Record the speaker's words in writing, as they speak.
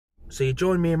So you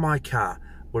join me in my car.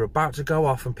 We're about to go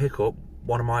off and pick up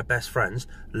one of my best friends,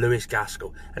 Lewis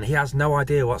Gaskell, and he has no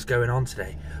idea what's going on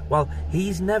today. Well,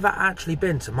 he's never actually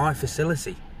been to my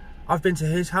facility. I've been to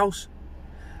his house.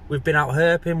 We've been out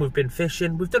herping, we've been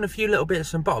fishing, we've done a few little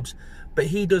bits and bobs, but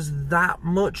he does that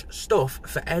much stuff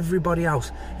for everybody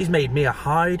else. He's made me a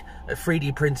hide,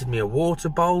 3D printed me a water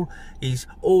bowl. He's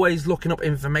always looking up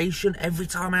information. Every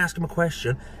time I ask him a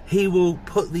question, he will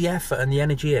put the effort and the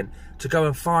energy in to go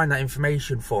and find that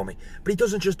information for me. But he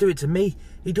doesn't just do it to me,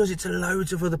 he does it to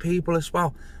loads of other people as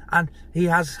well. And he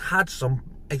has had some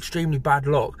extremely bad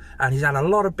luck, and he's had a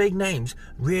lot of big names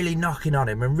really knocking on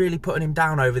him and really putting him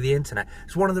down over the internet.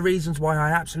 It's one of the reasons why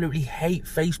I absolutely hate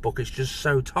Facebook. It's just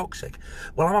so toxic.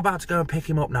 Well, I'm about to go and pick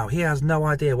him up now. He has no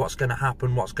idea what's going to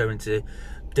happen, what's going to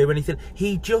do anything.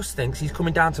 He just thinks he's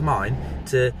coming down to mine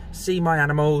to see my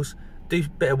animals, do a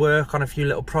bit of work on a few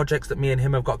little projects that me and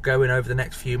him have got going over the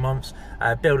next few months,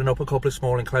 building up a couple of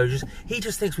small enclosures. He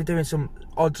just thinks we're doing some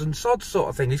odds and sods sort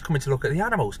of thing. He's coming to look at the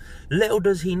animals. Little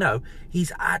does he know,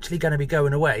 he's actually going to be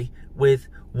going away with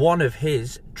one of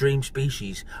his dream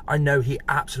species. I know he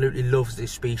absolutely loves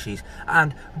this species,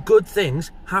 and good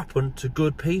things happen to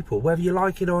good people, whether you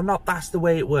like it or not. That's the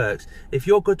way it works. If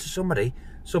you're good to somebody,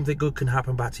 something good can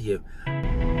happen back to you.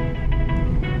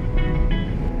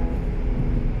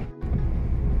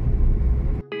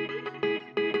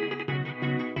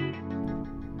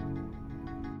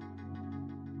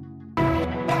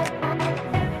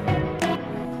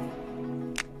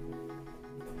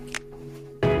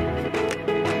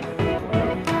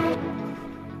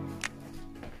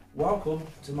 Welcome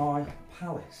to my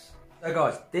palace. So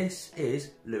guys, this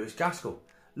is Lewis Gaskell.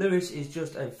 Lewis is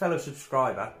just a fellow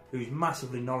subscriber who's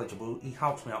massively knowledgeable. He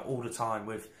helps me out all the time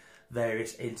with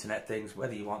various internet things,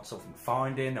 whether you want something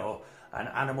finding or an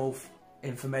animal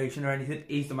information or anything.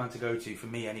 He's the man to go to for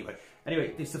me anyway.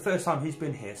 Anyway, it's the first time he's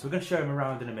been here, so we're going to show him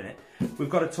around in a minute. We've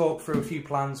got to talk through a few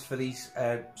plans for these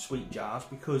sweet jars,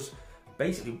 because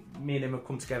basically me and him have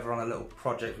come together on a little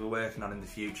project we're working on in the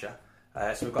future.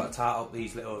 So we've got to tart up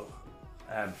these little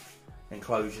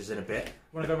enclosures in a bit.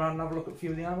 You want to go around and have a look at a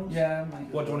few of the animals? Yeah.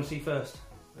 What do you want to see first?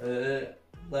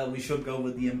 Well, we should go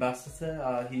with the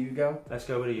ambassador, Hugo. Let's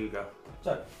go with Hugo.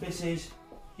 So, this is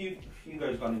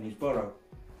Hugo's gone in his burrow.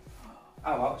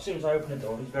 Oh well, as soon as I open the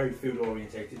door, he's very food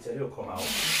orientated, so he'll come out.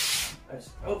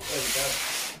 Oh, there we go.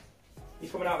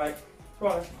 He's coming out, mate. Come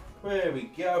on, there we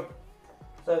go.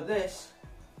 So this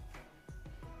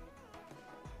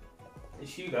is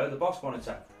Hugo, the boss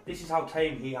monitor. This is how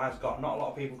tame he has got. Not a lot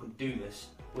of people could do this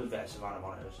with their savannah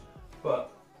monitors.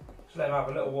 But just let him have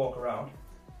a little walk around.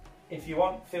 If you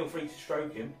want, feel free to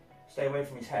stroke him. Stay away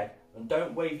from his head. And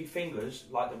don't wave your fingers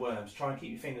like the worms. Try and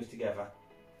keep your fingers together.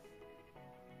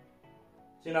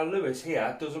 So now Lewis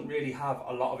here doesn't really have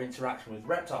a lot of interaction with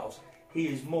reptiles. He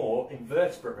is more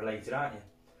invertebrate related, aren't you?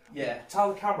 Yeah.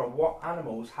 Tell the camera, what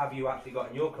animals have you actually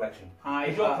got in your collection?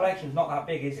 Your collection's not that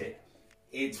big, is it?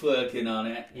 It's working on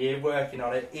it. You're working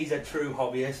on it. He's a true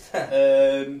hobbyist.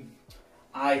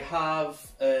 I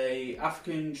have a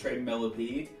African trained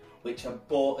millipede, which I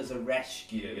bought as a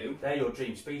rescue. They're your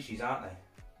dream species, aren't they?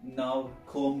 No,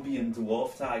 Colombian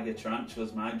dwarf tiger tarantula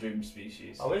is my dream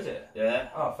species. Oh, is it? Yeah.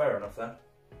 Oh, fair enough then.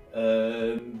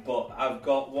 But I've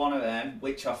got one of them,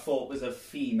 which I thought was a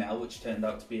female, which turned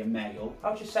out to be a male.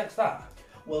 How'd you sex that?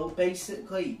 Well,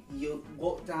 basically, you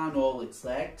look down all its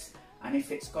legs, and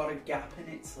if it's got a gap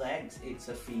in its legs, it's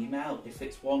a female. If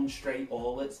it's one straight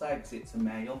all its legs, it's a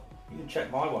male. You can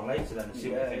check my one later then and see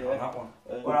what you think on that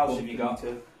one. What else have you got?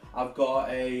 I've got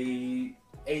a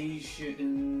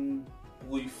Asian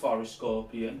blue forest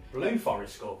scorpion. Blue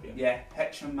forest scorpion? Yeah,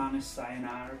 Heteromanus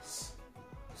cyanaris.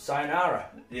 Sayonara?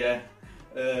 Yeah.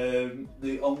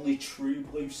 The only true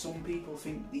blue. Some people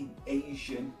think the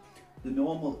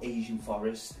normal Asian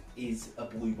forest is a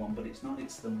blue one, but it's not.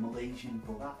 It's the Malaysian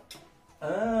black.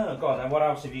 Oh, God, and what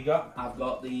else have you got? I've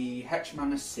got the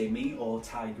Heteromanus simi, or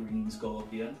Thai green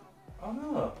scorpion.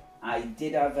 Oh. I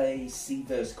did have a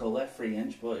Seaverse colour,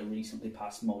 3-inch, but it recently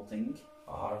passed molting.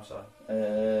 Oh, I'm sorry.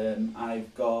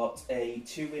 I've got a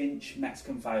 2-inch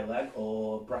Mexican fireleg,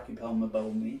 or Brachypelma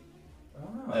bomi.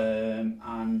 Oh.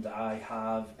 And I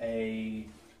have a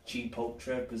Cheap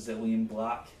Ultra Brazilian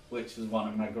black, which is one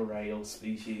of my Gorail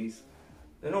species.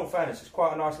 In all fairness, it's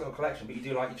quite a nice little collection, but you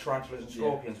do like your tarantulas and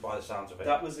scorpions by the sounds of it.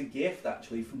 That was a gift,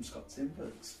 actually, from Scott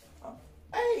Simbergs.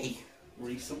 Hey!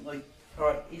 Recently.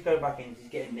 Alright, he's going back in, he's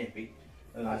getting nippy,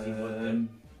 as he would do.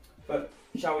 But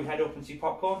shall we head up and see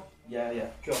Popcorn? Yeah.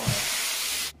 Come on.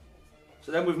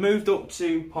 So then we've moved up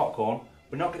to Popcorn.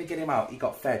 We're not going to get him out, he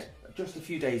got fed just a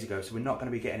few days ago, so we're not going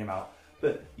to be getting him out.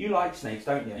 But you like snakes,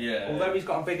 don't you? Yeah. Although he's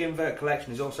got a big invert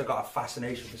collection, he's also got a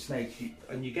fascination for snakes.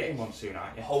 And you're getting one soon,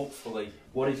 aren't you? Hopefully.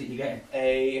 What is it you're getting?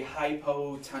 A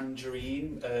hypo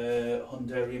tangerine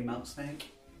Hungarian milk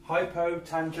snake. Hypo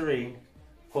tangerine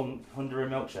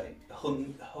Hungarian milkshake.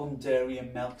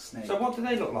 Hungarian milk snake. So what do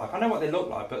they look like? I know what they look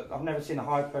like, but I've never seen a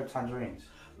hypo tangerines.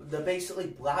 They're basically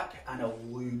black and a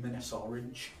luminous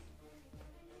orange.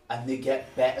 And they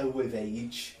get better with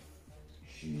age.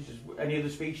 Jesus. Any other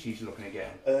species you're looking at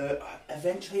getting?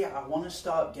 Eventually, I want to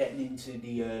start getting into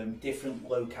the different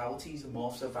localities and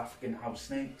morphs of African house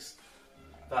snakes.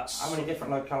 How many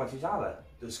different localities are there?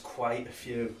 There's quite a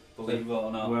few, believe it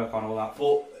or not. Work on all that.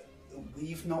 But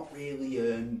we've not really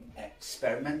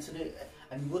experimented it.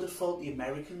 And you would have thought the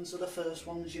Americans are the first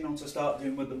ones, you know, to start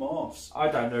doing with the morphs. I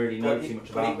don't really know too much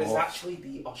about morphs. But it was actually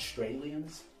the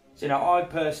Australians. So, you know, I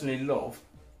personally love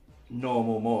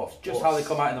normal morphs, just how they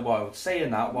come out in the wild.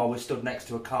 Saying that while we're stood next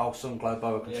to a Carl Sunglow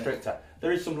boa constrictor,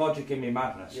 there is some logic in me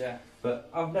madness. Yeah. But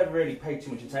I've never really paid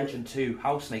too much attention to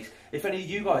house snakes. If any of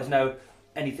you guys know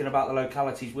anything about the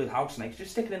localities with house snakes,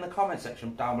 just stick it in the comment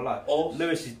section down below.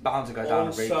 Lewis is bound to go down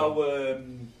and read them. Also,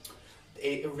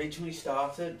 it originally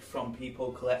started from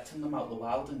people collecting them out the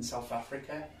wild in South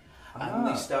Africa. And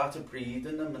they started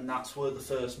breeding them, and that's where the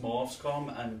first morphs come.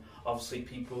 And obviously,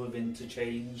 people have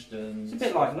interchanged. And it's a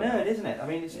bit like nerd, isn't it? I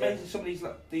mean, it's amazing some of these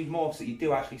morphs that you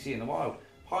do actually see in the wild.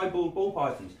 Piebald ball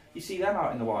pythons, you see them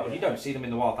out in the wild. Yeah. You don't see them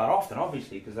in the wild that often,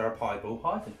 obviously, because they're a piebald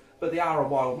python. But they are a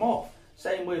wild morph.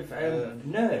 Same with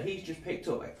Nerd. He's just picked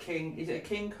up a king. Is it a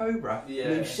king cobra? Yeah.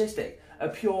 Leucistic, a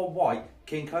pure white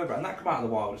king cobra, and that come out of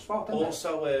the wild as well.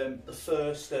 Also, the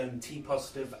first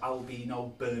T-positive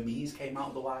albino Burmese came out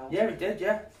of the wild. Yeah, it did.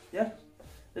 Yeah.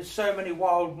 There's so many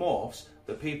wild morphs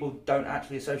that people don't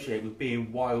actually associate with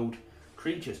being wild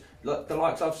creatures. Like the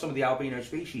likes of some of the albino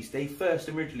species, they first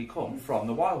originally come from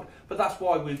the wild. But that's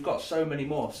why we've got so many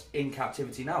morphs in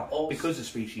captivity now, because of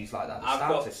species like that. I've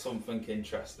got something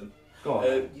interesting. Go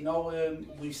on. You know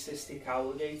leucistic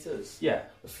alligators? Yeah.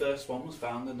 The first one was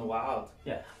found in the wild.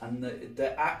 Yeah. And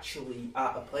they're actually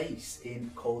at a place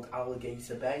called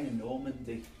Alligator Bay in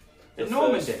Normandy. In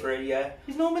Normandy? First three, yeah.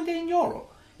 Is Normandy in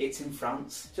Europe? It's in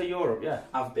France. So Europe, yeah.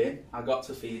 I've been. I got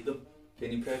to feed them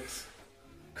guinea pigs.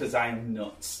 Because I'm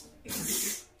nuts.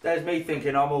 There's me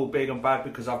thinking I'm all big and bad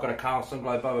because I've got a Carl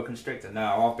Sunglow boa constrictor.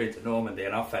 No, I've been to Normandy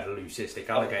and I've fed a leucistic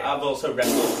alligator. I've also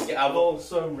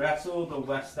wrestled a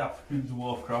West African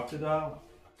dwarf crocodile.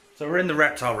 So we're in the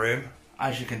reptile room,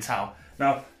 as you can tell.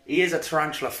 Now, he is a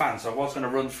tarantula fan, so I was going to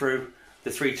run through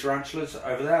the 3 tarantulas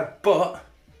over there, but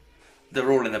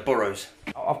they're all in the burrows.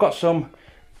 I've got some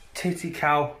titty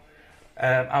cow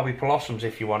albipolossums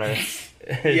if you want to.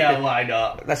 Yeah, why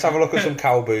not? Let's have a look at some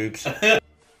cow boobs.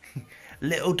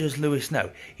 Little does Lewis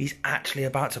know, he's actually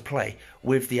about to play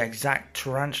with the exact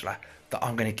tarantula that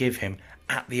I'm going to give him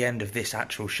at the end of this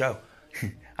actual show.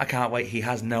 I can't wait, he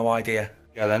has no idea.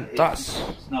 Yeah then,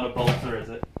 It's not a bolter, is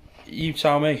it? You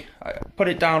tell me. Put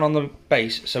it down on the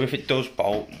base, so if it does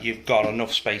bolt, you've got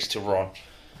enough space to run.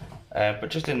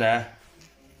 But just in there,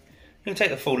 you can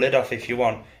take the full lid off if you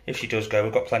want. If she does go,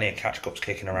 we've got plenty of catch cups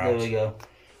kicking around. There we go.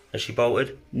 Has she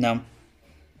bolted? No.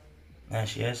 There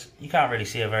she is. You can't really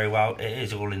see her very well. It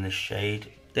is all in the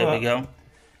shade. There we go.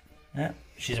 Yeah,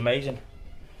 she's amazing.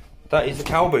 That is the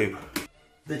cow boob.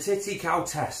 The titty cow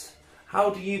test. How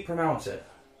do you pronounce it?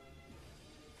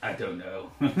 I don't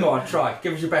know. Go on, try.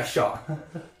 Give us your best shot.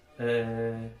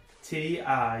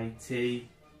 T-I-T.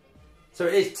 So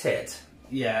it is tit.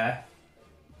 Yeah.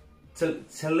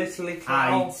 Talitally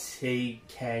cow.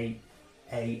 I-T-K-A-L,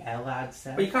 I'd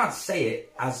say. But you can't say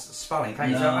it as spelling,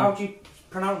 can you? No. So how do you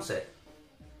pronounce it?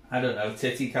 I don't know.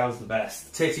 Titty cow's the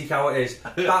best. Titty cow it is.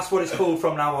 That's what it's called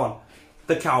from now on.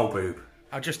 The cow boob.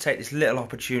 I'll just take this little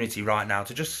opportunity right now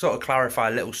to just sort of clarify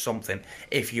a little something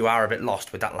if you are a bit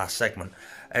lost with that last segment.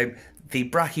 The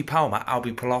Brachypelma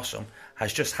albipolossum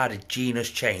has just had a genus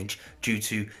change due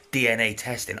to DNA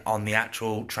testing on the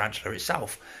actual tarantula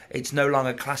itself. It's no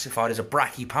longer classified as a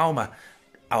Brachypelma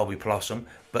albipolossum,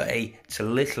 but a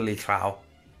Talitlicau.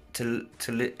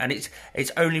 And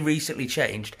it's only recently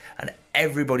changed, and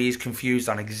everybody is confused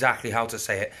on exactly how to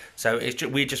say it. So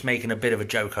we're just making a bit of a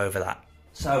joke over that.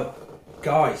 So,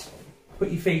 guys, put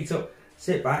your feet up,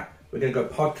 sit back. We're going to go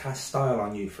podcast style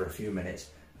on you for a few minutes.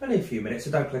 Only a few minutes,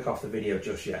 so don't click off the video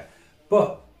just yet.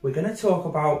 But we're going to talk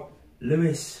about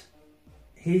Lewis,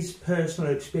 his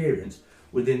personal experience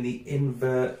within the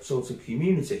invert sort of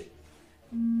community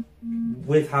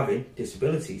with having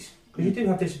disabilities. Because you do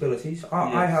have disabilities.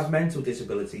 I have mental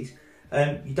disabilities.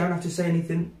 You don't have to say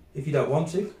anything if you don't want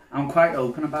to. I'm quite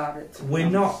open about it. We're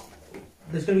not.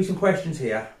 There's going to be some questions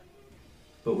here.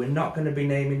 but we're not going to be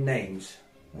naming names,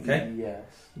 okay? Yes.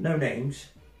 No names.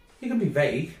 You can be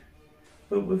vague,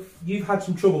 but you've had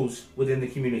some troubles within the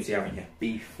community, haven't you?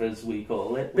 Beef, as we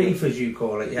call it. Beef, as you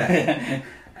call it, yeah.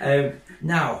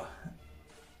 Now,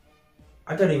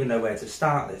 I don't even know where to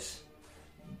start this.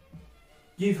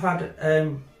 You've had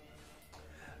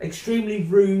extremely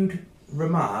rude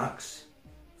remarks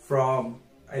from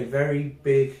a very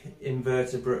big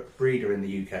invertebrate breeder in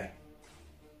the UK.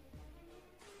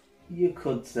 You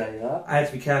could say that. I had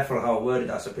to be careful how I worded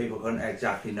that so people couldn't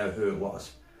exactly know who it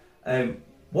was.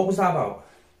 What was that about?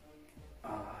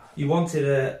 You wanted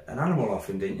an animal off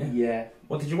him, didn't you? Yeah.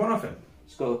 What did you want off him?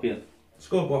 Scorpion.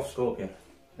 Scorpion.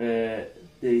 The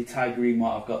tigerine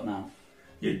what I've got now.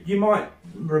 You might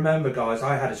remember, guys,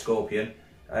 I had a scorpion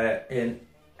in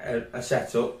a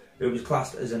setup. It was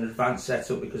classed as an advanced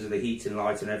setup because of the heating,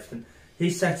 light and everything.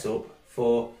 His setup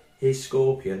for his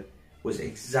scorpion was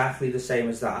exactly the same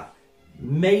as that.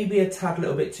 Maybe a tad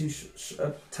little bit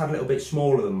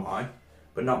smaller than mine,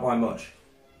 but not by much.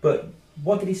 But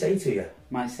what did he say to you?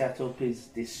 My setup is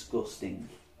disgusting.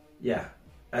 Yeah.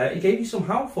 He gave you some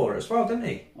howl for it as well, didn't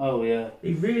he? Oh, yeah.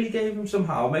 He really gave him some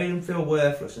howl, made him feel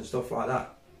worthless and stuff like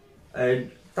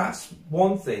that. That's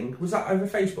one thing. Was that over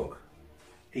Facebook?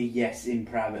 Yes, in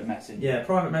private message. Yeah,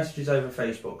 private messages over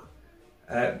Facebook.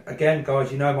 Again,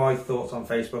 guys, you know my thoughts on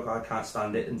Facebook. I can't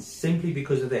stand it. And simply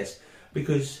because of this.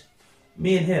 Because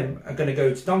me and him are going to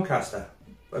go to Doncaster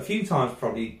a few times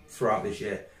probably throughout this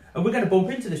year. And we're going to bump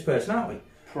into this person, aren't we?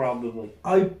 Probably.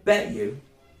 I bet you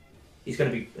he's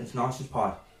going to be as nice as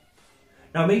pie.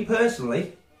 Now, me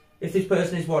personally, if this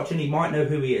person is watching, he might know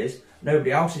who he is.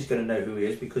 Nobody else is going to know who he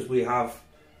is because we have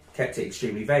kept it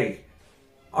extremely vague.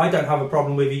 I don't have a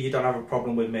problem with you. You don't have a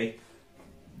problem with me.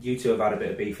 You two have had a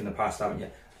bit of beef in the past, haven't you?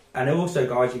 And also,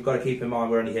 guys, you've got to keep in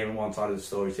mind we're only hearing one side of the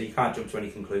story, so you can't jump to any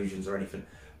conclusions or anything.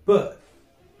 But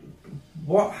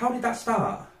how did that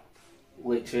start?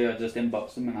 Literally, I just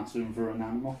inboxed him and asked him for an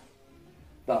animal.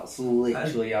 That's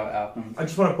literally how it happened. I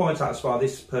just want to point out as well,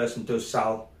 this person does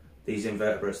sell these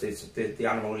invertebrates. The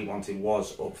animal he wanted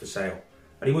was up for sale.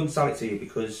 And he wouldn't sell it to you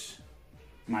because...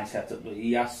 My setup.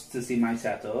 He asked to see my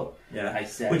setup. Yeah. I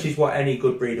said... Which is what any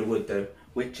good breeder would do.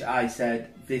 Which I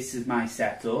said, this is my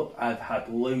setup. I've had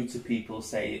loads of people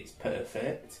say it's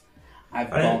perfect.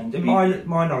 In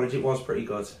my knowledge, it was pretty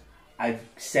good. I've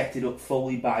set it up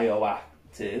fully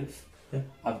bioactive. Yeah.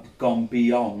 I've gone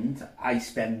beyond. I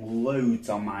spend loads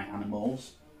on my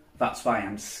animals. That's why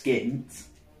I'm skint.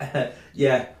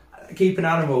 Yeah, keeping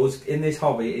animals in this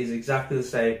hobby is exactly the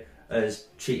same as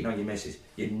cheating on your missus.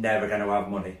 You're never going to have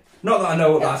money. Not that I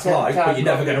know what that's like, but you're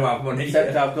never going to have money.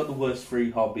 Except I've got the worst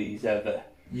 3 hobbies ever.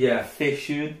 Yeah.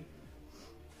 Fishing.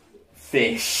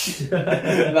 Fish.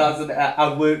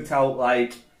 I worked out,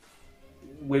 like,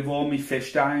 with all my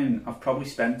fish dying, I've probably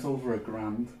spent over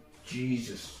 £1,000.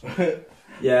 Jesus.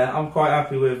 Yeah, I'm quite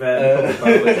happy with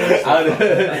it's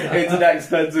an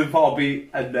expensive hobby,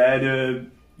 and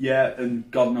then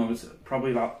and God knows,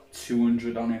 probably about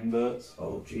 200 on inverts.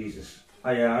 Oh Jesus.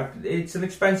 Yeah, it's an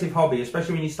expensive hobby,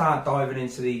 especially when you start diving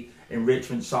into the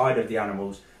enrichment side of the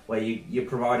animals, where you're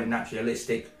providing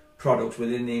naturalistic products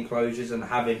within the enclosures and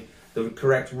having the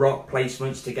correct rock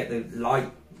placements to get the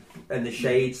light and the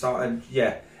shade. And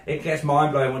yeah, it gets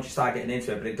mind blowing once you start getting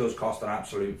into it, but it does cost an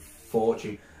absolute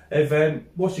fortune.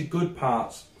 What's the good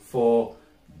parts for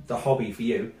the hobby for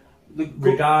you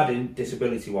regarding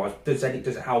disability wise? Does it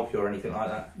help you or anything like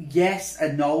that? Yes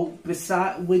and no.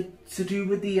 To do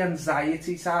with the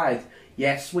anxiety side,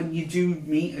 yes, when you do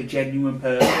meet a genuine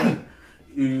person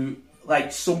who,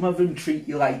 like, some of them treat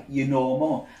you like you're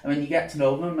normal, and when you get to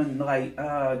know them and like,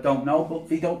 don't know, but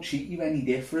they don't treat you any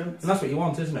different. And that's what you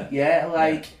want, isn't it? Yeah,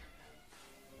 like,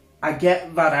 I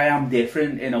get that I am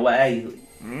different in a way.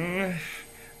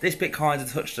 This bit kind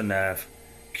of touched a nerve.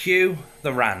 Cue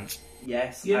the rant.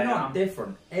 Yes, You're not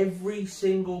different. Every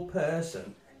single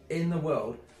person in the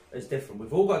world is different.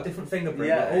 We've all got a different fingerprint.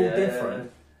 Yeah, we're all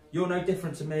different. You're no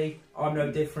different to me. I'm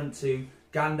no different to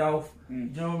Gandalf. You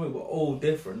know what I mean? We're all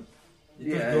different.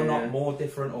 You're not more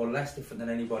different or less different than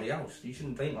anybody else. You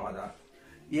shouldn't think like that.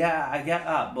 Yeah, I get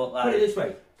that, but like... Put it this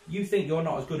way. You think you're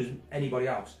not as good as anybody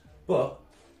else. But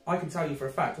I can tell you for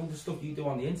a fact, all the stuff you do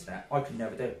on the internet, I could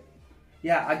never do.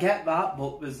 Yeah, I get that,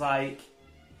 but there's like...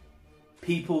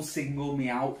 People single me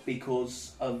out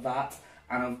because of that,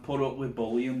 and I've put up with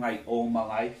bullying like all my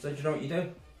life. So do you know what you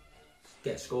do?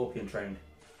 Get a scorpion trained.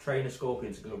 Train a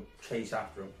scorpion to go chase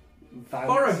after him.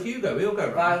 Borrow Hugo, he'll go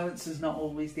right. Violence is not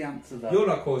always the answer, though. You're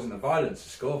not causing the violence, the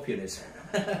scorpion is.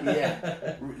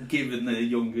 Yeah, giving the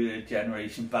younger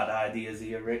generation bad ideas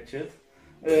here, Richard.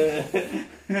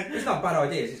 It's not bad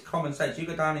ideas, it's common sense. You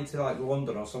go down into like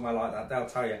London or somewhere like that, they'll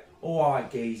tell you,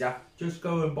 alright geezer, just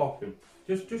go and bop him.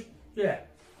 Yeah.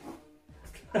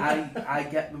 I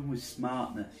get them with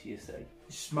smartness, you see.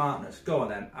 Smartness, go on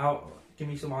then, give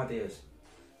me some ideas.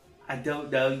 I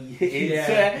don't know,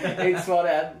 it's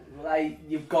what, like,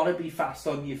 you've got to be fast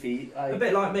on your feet. Like. A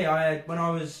bit like me, when I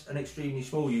was an extremely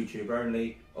small YouTuber,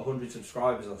 only 100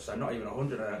 subscribers or so, not even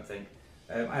 100 I don't think,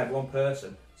 I had one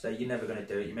person say, you're never going to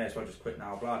do it, you may as well just quit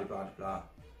now, blah blah blah blah.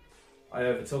 I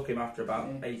overtook him after about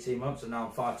 18 months and now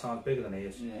I'm 5 times bigger than he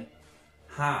is. Yeah.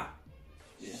 Ha!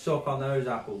 Yeah. Suck on those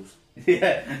apples.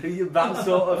 Yeah, that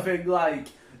sort of thing, like,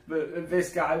 but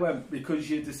this guy went, because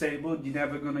you're disabled, you're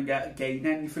never going to gain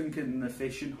anything in the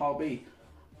fishing hobby.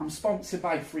 I'm sponsored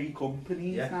by 3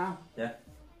 companies now. Yeah.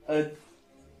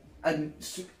 And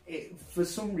for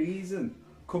some reason,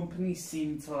 companies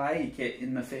seem to like it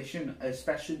in the fishing,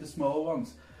 especially the small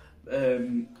ones,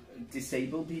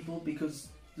 disabled people, because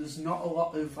there's not a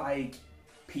lot of like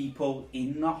people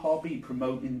in the hobby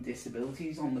promoting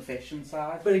disabilities on the fishing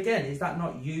side. But again, is that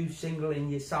not you singling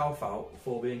yourself out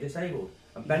for being disabled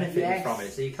and benefiting from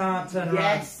it? So you can't turn around.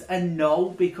 Yes and no,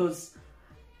 because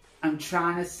I'm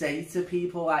trying to say to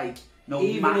people, like, no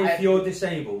even matter, if you're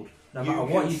disabled, no matter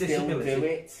what your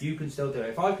disability, you can still do it.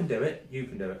 If I can do it, you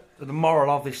can do it. So the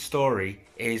moral of this story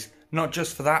is not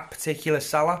just for that particular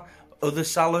seller, other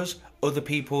sellers, other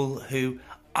people who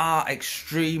are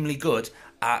extremely good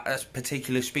at a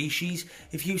particular species.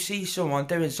 If you see someone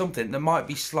doing something that might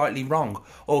be slightly wrong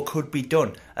or could be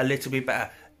done a little bit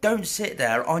better, don't sit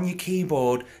there on your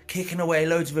keyboard kicking away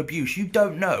loads of abuse. You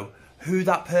don't know who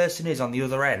that person is on the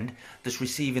other end that's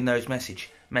receiving those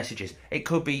messages. It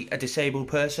could be a disabled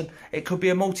person, it could be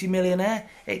a multi-millionaire,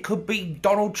 it could be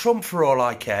Donald Trump for all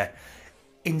I care.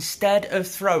 Instead of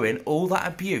throwing all that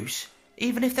abuse,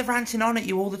 even if they're ranting on at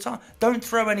you all the time, don't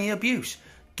throw any abuse.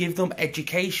 Give them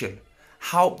education.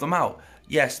 Help them out.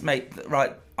 Yes, mate,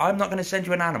 right, I'm not going to send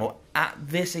you an animal at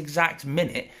this exact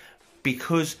minute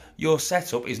because your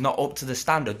setup is not up to the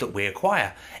standard that we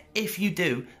acquire. If you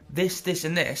do this, this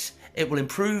and this, it will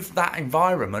improve that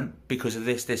environment because of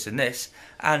this, this and this,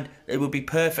 and it will be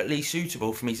perfectly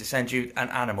suitable for me to send you an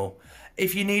animal.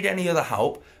 If you need any other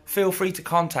help, feel free to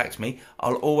contact me.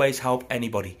 I'll always help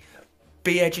anybody.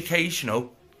 Be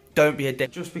educational, don't be a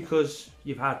dick. Just because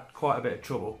you've had quite a bit of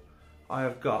trouble, I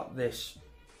have got this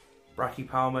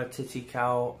Brachypalma,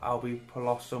 Titical,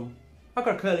 Albipolossum. I've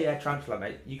got a curly haired tarantula,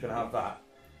 mate. You can have that.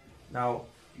 Now,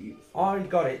 I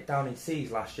got it down in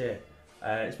Seas last year.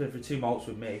 It's been through 2 molts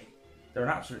with me. They're an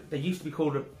absolute. They used to be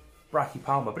called a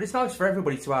Brachypalma, but it's nice for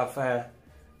everybody to have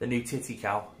the new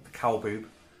Titical, the cow boob.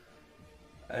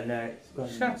 And you're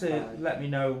just going to have to let me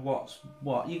know what's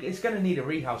what. It's going to need a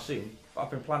rehouse soon. I've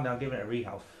been planning on giving it a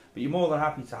rehouse, but you're more than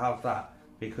happy to have that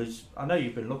because I know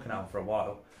you've been looking at them for a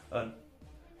while, and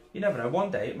you never know.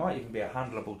 One day it might even be a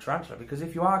handleable tarantula, because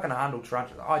if you are going to handle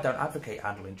tarantulas, I don't advocate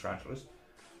handling tarantulas,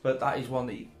 but that is one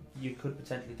that you could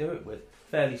potentially do it with.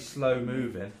 Fairly slow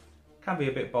moving, can be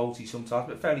a bit bolty sometimes,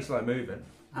 but fairly slow moving.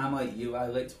 I'm like you, I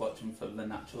like to watch them for the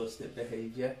naturalistic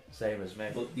behaviour. Same as me.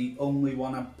 But the only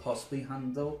one I possibly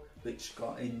handle which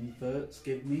got inverts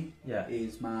give me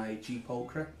is my G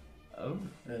Pulchra. Oh.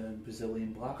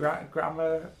 Brazilian black.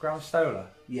 Grammostola?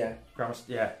 Yeah.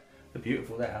 Yeah, they're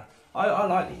beautiful there. I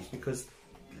like these because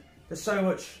there's so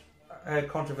much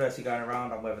controversy going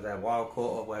around on whether they're wild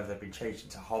caught or whether they've been changed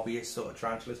into hobbyist sort of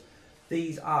tarantulas.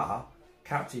 These are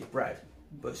captive bred,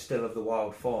 but still of the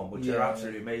wild form, which are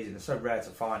absolutely amazing. They're so rare to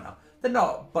find now. They're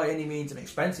not by any means an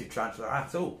expensive tarantula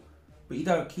at all, but you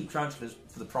don't keep tarantulas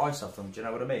for the price of them, do you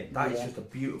know what I mean? That is just a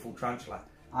beautiful tarantula.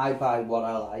 I buy what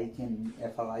I like, and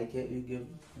if I like it, you give.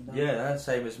 Yeah,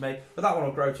 same as me. But that one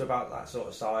will grow to about that sort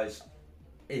of size,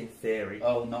 in theory.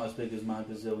 Oh, not as big as my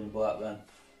Brazilian black then.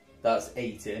 That's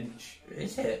 8 inch.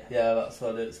 Is it? Yeah, that's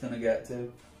what it's going to get to.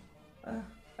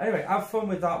 Anyway, have fun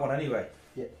with that one anyway.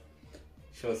 Yeah.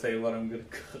 Shall I say what I'm going to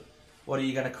call it? What are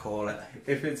you going to call it?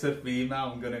 If it's a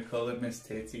female, I'm going to call it Miss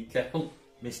Titty Cow.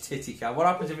 Miss Titty Cow. What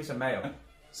happens if it's a male?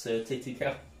 Sir Titty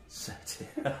Cow.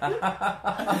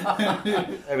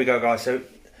 There we go, guys. So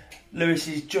Lewis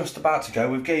is just about to go.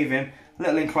 We've gave him a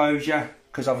little enclosure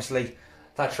because obviously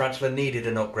that tarantula needed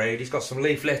an upgrade. He's got some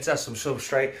leaf litter, some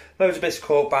substrate, loads of bits of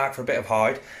cork back for a bit of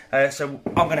hide. So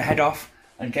I'm going to head off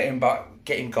and get him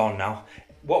gone now.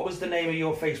 What was the name of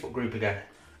your Facebook group again?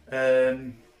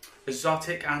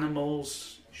 Exotic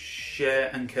Animals Share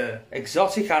and Care.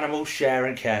 Exotic Animals Share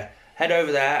and Care. Head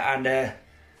over there and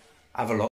have a look.